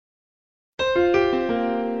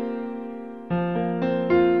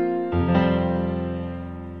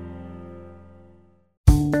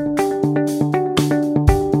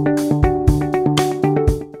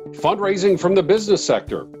Fundraising from the Business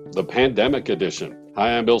Sector, the Pandemic Edition.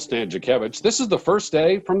 Hi, I'm Bill Stanczykiewicz. This is the first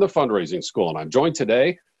day from the Fundraising School, and I'm joined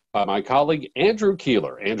today by my colleague, Andrew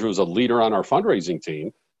Keeler. Andrew is a leader on our fundraising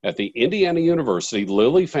team at the Indiana University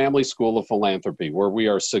Lilly Family School of Philanthropy, where we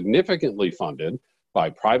are significantly funded by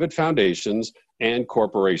private foundations and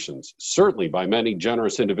corporations, certainly by many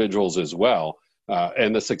generous individuals as well.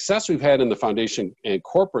 And the success we've had in the foundation and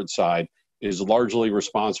corporate side is largely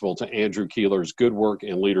responsible to Andrew Keeler's good work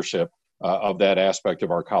and leadership of that aspect of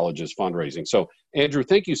our college's fundraising. So, Andrew,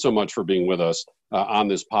 thank you so much for being with us on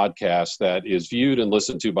this podcast that is viewed and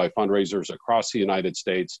listened to by fundraisers across the United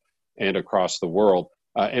States and across the world.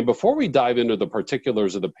 And before we dive into the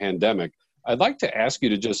particulars of the pandemic, I'd like to ask you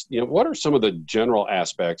to just, what are some of the general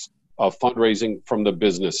aspects of fundraising from the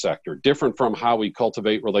business sector, different from how we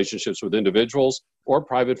cultivate relationships with individuals or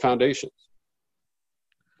private foundations?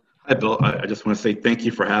 Hi, Bill. I just want to say thank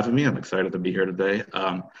you for having me. I'm excited to be here today.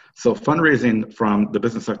 So fundraising from the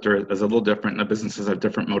business sector is a little different. The businesses have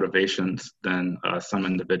different motivations than some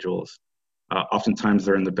individuals. Oftentimes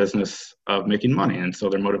they're in the business of making money, and so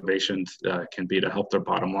their motivations can be to help their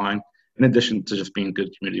bottom line, in addition to just being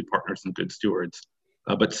good community partners and good stewards.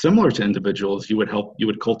 But similar to individuals, you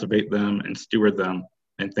would cultivate them and steward them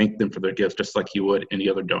and thank them for their gifts just like you would any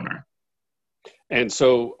other donor. And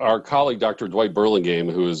so our colleague, Dr. Dwight Burlingame,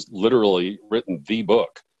 who has literally written the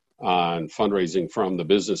book on fundraising from the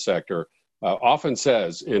business sector, often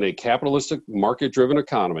says in a capitalistic market-driven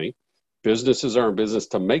economy, businesses are in business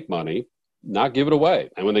to make money, not give it away.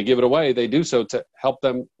 And when they give it away, they do so to help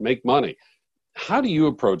them make money. How do you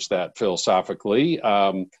approach that philosophically?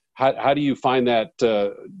 How do you find that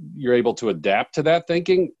you're able to adapt to that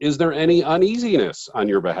thinking? Is there any uneasiness on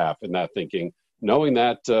your behalf in that thinking, knowing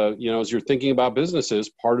that, as you're thinking about businesses,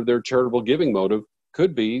 part of their charitable giving motive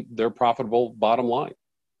could be their profitable bottom line?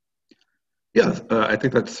 Yeah, I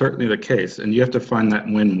think that's certainly the case. And you have to find that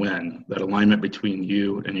win-win, that alignment between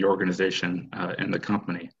you and your organization and the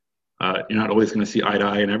company. You're not always going to see eye to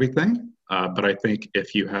eye in everything, but I think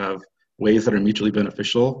if you have ways that are mutually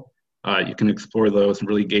beneficial, you can explore those and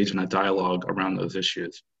really engage in a dialogue around those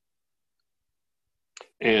issues.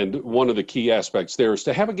 And one of the key aspects there is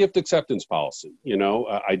to have a gift acceptance policy,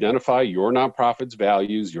 identify your nonprofit's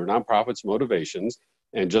values, your nonprofit's motivations,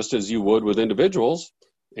 and just as you would with individuals,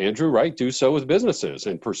 Andrew, right, do so with businesses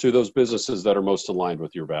and pursue those businesses that are most aligned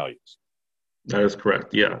with your values. That is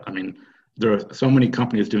correct. Yeah. I mean, there are so many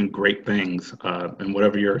companies doing great things, and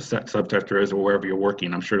whatever your subsector is or wherever you're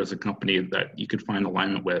working, I'm sure there's a company that you could find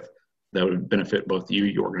alignment with that would benefit both you,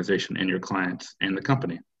 your organization, and your clients and the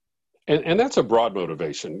company. And that's a broad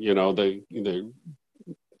motivation. They're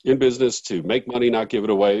in business to make money, not give it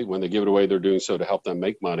away. When they give it away, they're doing so to help them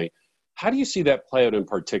make money. How do you see that play out in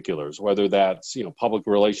particulars, whether that's, public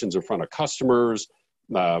relations in front of customers,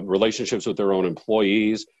 relationships with their own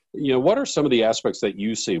employees? What are some of the aspects that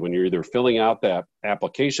you see when you're either filling out that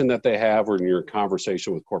application that they have or in your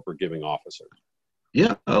conversation with corporate giving officers?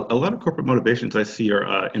 Yeah, a lot of corporate motivations I see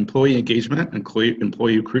are employee engagement,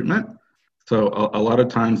 employee recruitment. So a lot of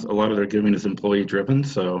times, a lot of their giving is employee driven.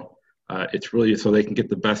 So it's really so they can get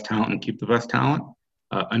the best talent and keep the best talent.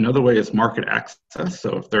 Another way is market access.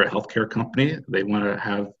 So if they're a healthcare company, they want to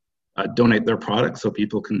have donate their products so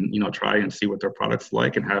people can, try and see what their products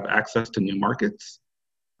like and have access to new markets.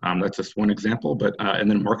 That's just one example. But and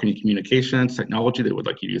then marketing communications, technology, they would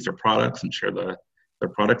like you to use their products and share their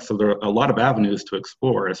products. So there are a lot of avenues to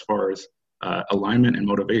explore as far as alignment and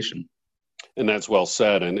motivation. And that's well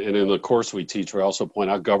said. And in the course we teach, we also point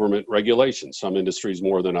out government regulations. Some industries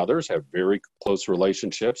more than others have very close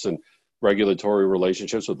relationships and regulatory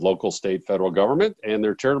relationships with local, state, federal government, and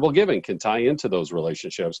their charitable giving can tie into those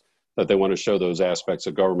relationships that they want to show those aspects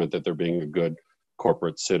of government that they're being a good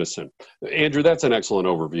corporate citizen. Andrew, that's an excellent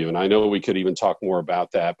overview. And I know we could even talk more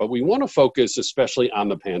about that, but we want to focus especially on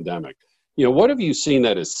the pandemic. What have you seen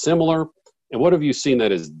that is similar and what have you seen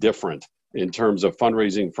that is different in terms of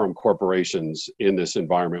fundraising from corporations in this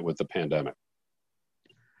environment with the pandemic?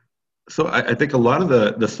 So I think a lot of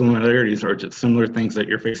the similarities are just similar things that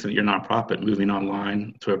you're facing at your nonprofit, moving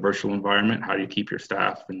online to a virtual environment. How do you keep your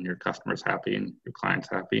staff and your customers happy and your clients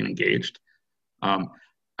happy and engaged? And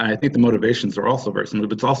I think the motivations are also very similar,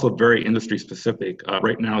 but it's also very industry specific.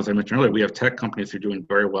 Right now, as I mentioned earlier, we have tech companies who are doing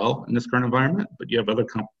very well in this current environment, but you have other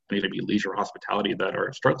companies, maybe leisure hospitality, that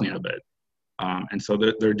are struggling a bit. And so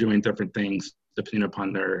they're doing different things depending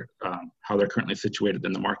upon their how they're currently situated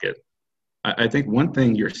in the market. I think one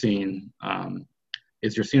thing you're seeing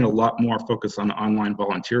is you're seeing a lot more focus on online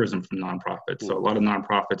volunteerism from nonprofits. So a lot of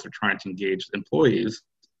nonprofits are trying to engage employees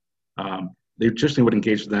they traditionally would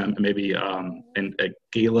engage them maybe in at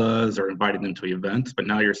galas or inviting them to events, but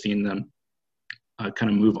now you're seeing them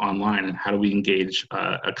kind of move online. And how do we engage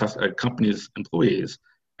a company's employees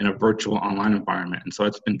in a virtual online environment? And so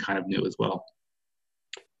it's been kind of new as well.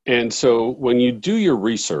 And so when you do your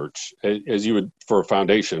research, as you would for a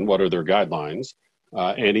foundation, what are their guidelines?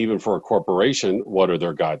 And even for a corporation, what are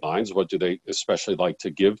their guidelines? What do they especially like to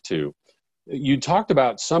give to? You talked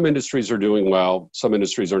about some industries are doing well, some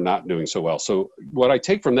industries are not doing so well. So what I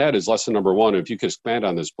take from that is lesson number one, if you could expand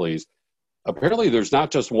on this, please. Apparently, there's not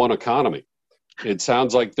just one economy. It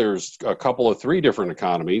sounds like there's a couple of three different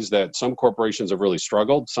economies that some corporations have really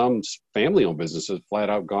struggled. Some family-owned businesses flat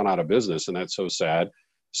out gone out of business, and that's so sad.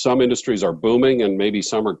 Some industries are booming, and maybe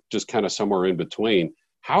some are just kind of somewhere in between.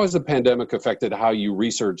 How has the pandemic affected how you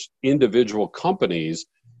research individual companies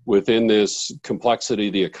within this complexity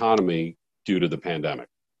of the economy due to the pandemic?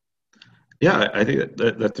 Yeah, I think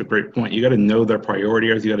that's a great point. You got to know their priority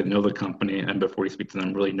areas, you got to know the company, and before you speak to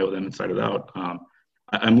them, really know them inside and out.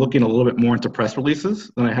 I'm looking a little bit more into press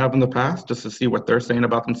releases than I have in the past, just to see what they're saying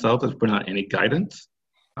about themselves, as putting out any guidance.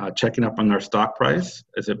 Checking up on their stock price.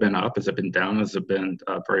 Has it been up? Has it been down? Has it been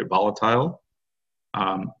very volatile?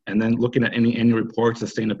 And then looking at any annual reports,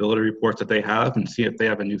 sustainability reports that they have, and see if they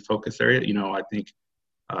have a new focus area. I think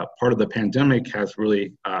part of the pandemic has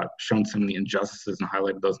really shown some of the injustices and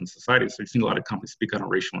highlighted those in society. So we've seen a lot of companies speak on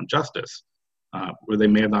racial injustice, where they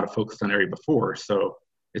may have not focused on an area before. So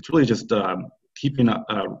it's really just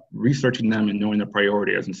researching them and knowing their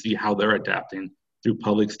priorities and see how they're adapting through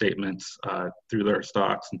public statements, through their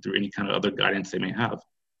stocks, and through any kind of other guidance they may have.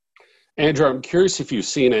 Andrew, I'm curious if you've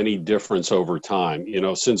seen any difference over time,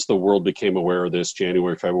 since the world became aware of this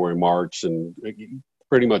January, February, March, and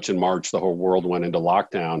pretty much in March, the whole world went into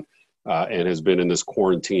lockdown and has been in this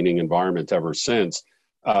quarantining environment ever since.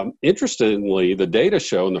 Interestingly, the data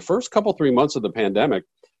show in the first 3 months of the pandemic,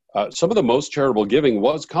 some of the most charitable giving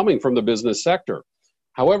was coming from the business sector.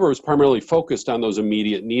 However, it was primarily focused on those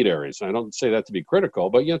immediate need areas. And I don't say that to be critical,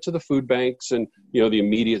 but to the food banks and the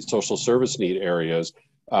immediate social service need areas.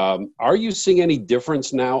 Are you seeing any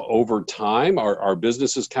difference now over time? Are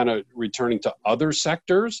businesses kind of returning to other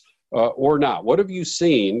sectors or not? What have you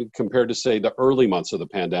seen compared to, say, the early months of the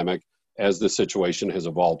pandemic as the situation has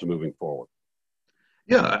evolved moving forward?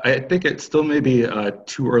 Yeah, I think it still may be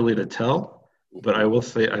too early to tell. But I will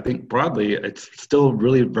say, I think broadly, it's still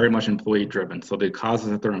really very much employee driven. So the causes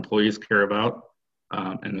that their employees care about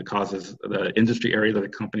and the industry area that the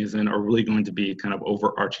company is in are really going to be kind of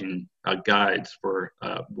overarching guides for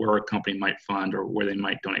where a company might fund or where they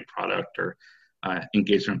might donate product or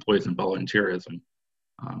engage their employees in volunteerism.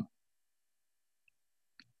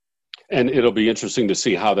 And it'll be interesting to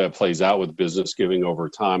see how that plays out with business giving over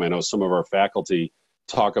time. I know some of our faculty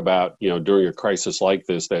talk about, during a crisis like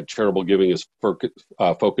this, that charitable giving is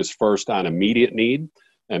focused first on immediate need,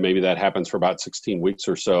 and maybe that happens for about 16 weeks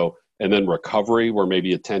or so, and then recovery, where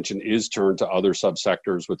maybe attention is turned to other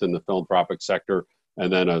subsectors within the philanthropic sector,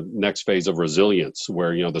 and then a next phase of resilience,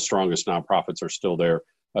 where the strongest nonprofits are still there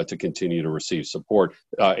to continue to receive support.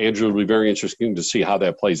 Andrew, it'll be very interesting to see how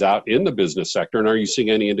that plays out in the business sector, and are you seeing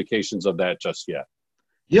any indications of that just yet?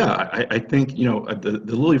 Yeah, I think, the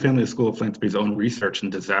Lilly Family School of Philanthropy's own research in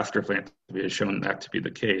disaster philanthropy has shown that to be the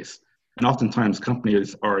case. And oftentimes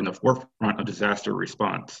companies are in the forefront of disaster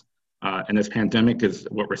response. And this pandemic is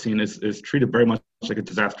what we're seeing is treated very much like a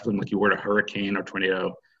disaster, like you would a hurricane or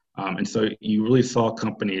tornado. And so you really saw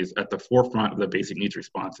companies at the forefront of the basic needs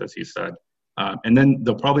response, as you said. And then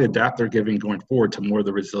they'll probably adapt their giving going forward to more of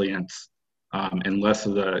the resilience and less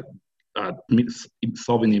of the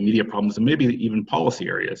solving the immediate problems and maybe even policy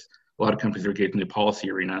areas. A lot of companies are getting in the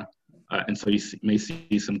policy arena, and so you may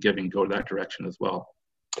see some giving go that direction as well.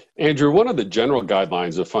 Andrew, one of the general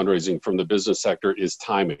guidelines of fundraising from the business sector is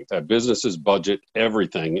timing, that businesses budget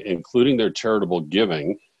everything, including their charitable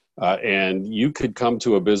giving. And you could come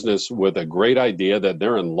to a business with a great idea that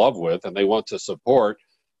they're in love with and they want to support,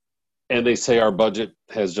 and they say our budget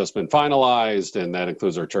has just been finalized and that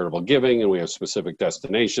includes our charitable giving and we have specific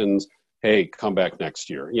destinations. Hey, come back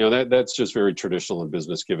next year. That's just very traditional in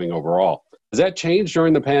business giving overall. Has that changed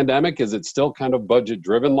during the pandemic? Is it still kind of budget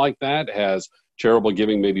driven like that? Has charitable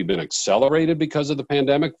giving maybe been accelerated because of the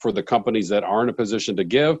pandemic for the companies that are in a position to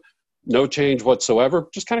give? No change whatsoever?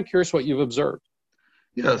 Just kind of curious what you've observed.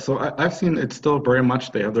 Yeah, so I've seen it's still very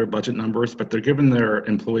much, they have their budget numbers, but they're giving their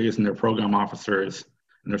employees and their program officers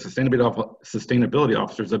and their sustainability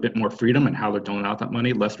officers a bit more freedom in how they're doling out that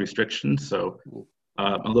money, less restrictions. So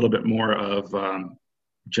a little bit more of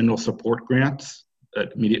general support grants,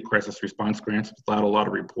 immediate crisis response grants without a lot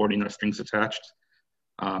of reporting or strings attached.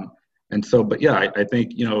 And so, but yeah, I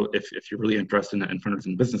think, if you're really interested in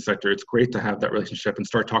fundraising business sector, it's great to have that relationship and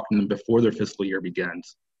start talking to them before their fiscal year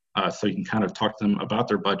begins. So you can kind of talk to them about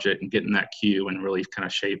their budget and get in that queue and really kind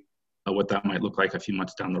of shape what that might look like a few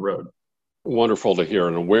months down the road. Wonderful to hear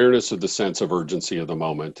an awareness of the sense of urgency of the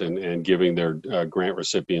moment and giving their grant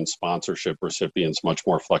recipients, sponsorship recipients much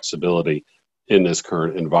more flexibility in this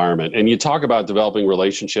current environment. And you talk about developing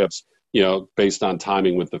relationships, based on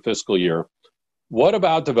timing with the fiscal year. What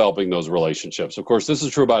about developing those relationships? Of course, this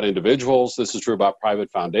is true about individuals. This is true about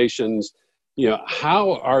private foundations.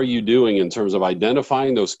 How are you doing in terms of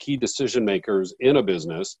identifying those key decision makers in a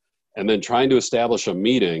business and then trying to establish a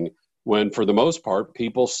meeting when, for the most part,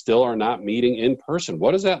 people still are not meeting in person?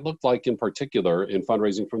 What does that look like in particular in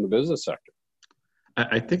fundraising from the business sector?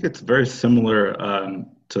 I think it's very similar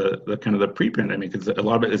to the kind of the pre-pandemic, because a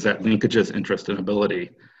lot of it is that linkages, interest, and ability.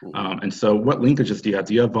 And so what linkages do you have?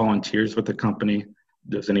 Do you have volunteers with the company?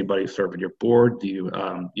 Does anybody serve on your board? Do you,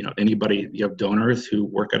 do you have donors who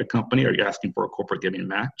work at a company? Are you asking for a corporate giving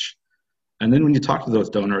match? And then when you talk to those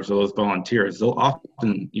donors or those volunteers, they'll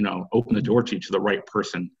often, open the door to you to the right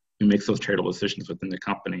person who makes those charitable decisions within the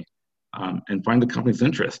company. And find the company's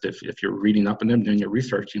interest. If you're reading up on them, doing your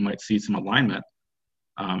research, you might see some alignment.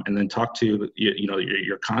 And then talk to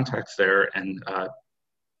your contacts there, and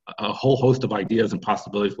a whole host of ideas and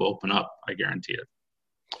possibilities will open up. I guarantee it.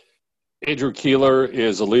 Andrew Keeler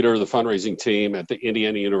is a leader of the fundraising team at the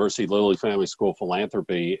Indiana University Lilly Family School of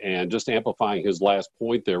Philanthropy. And just amplifying his last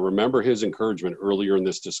point there, remember his encouragement earlier in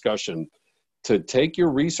this discussion to take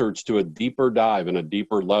your research to a deeper dive and a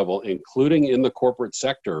deeper level, including in the corporate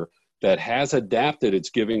sector that has adapted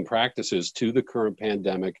its giving practices to the current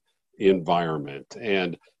pandemic environment.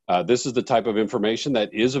 And this is the type of information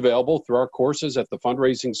that is available through our courses at the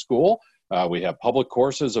Fundraising School. We have public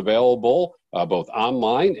courses available both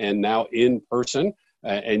online and now in person.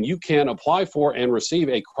 And you can apply for and receive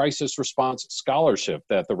a crisis response scholarship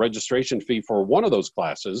that the registration fee for one of those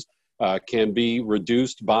classes can be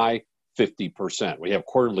reduced by 50%. We have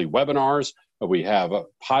quarterly webinars. We have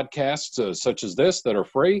podcasts such as this that are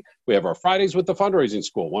free. We have our Fridays with the Fundraising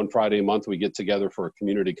School. One Friday a month, we get together for a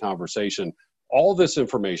community conversation. All this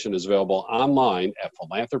information is available online at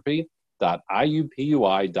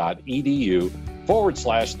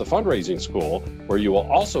philanthropy.iupui.edu/the Fundraising School, where you will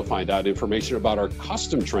also find out information about our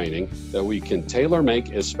custom training that we can tailor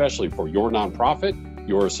make especially for your nonprofit,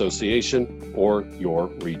 your association, or your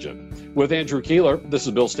region. With Andrew Keeler, this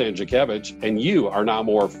is Bill Stanczykiewicz, and you are now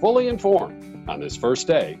more fully informed on this first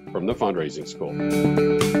day from the Fundraising School.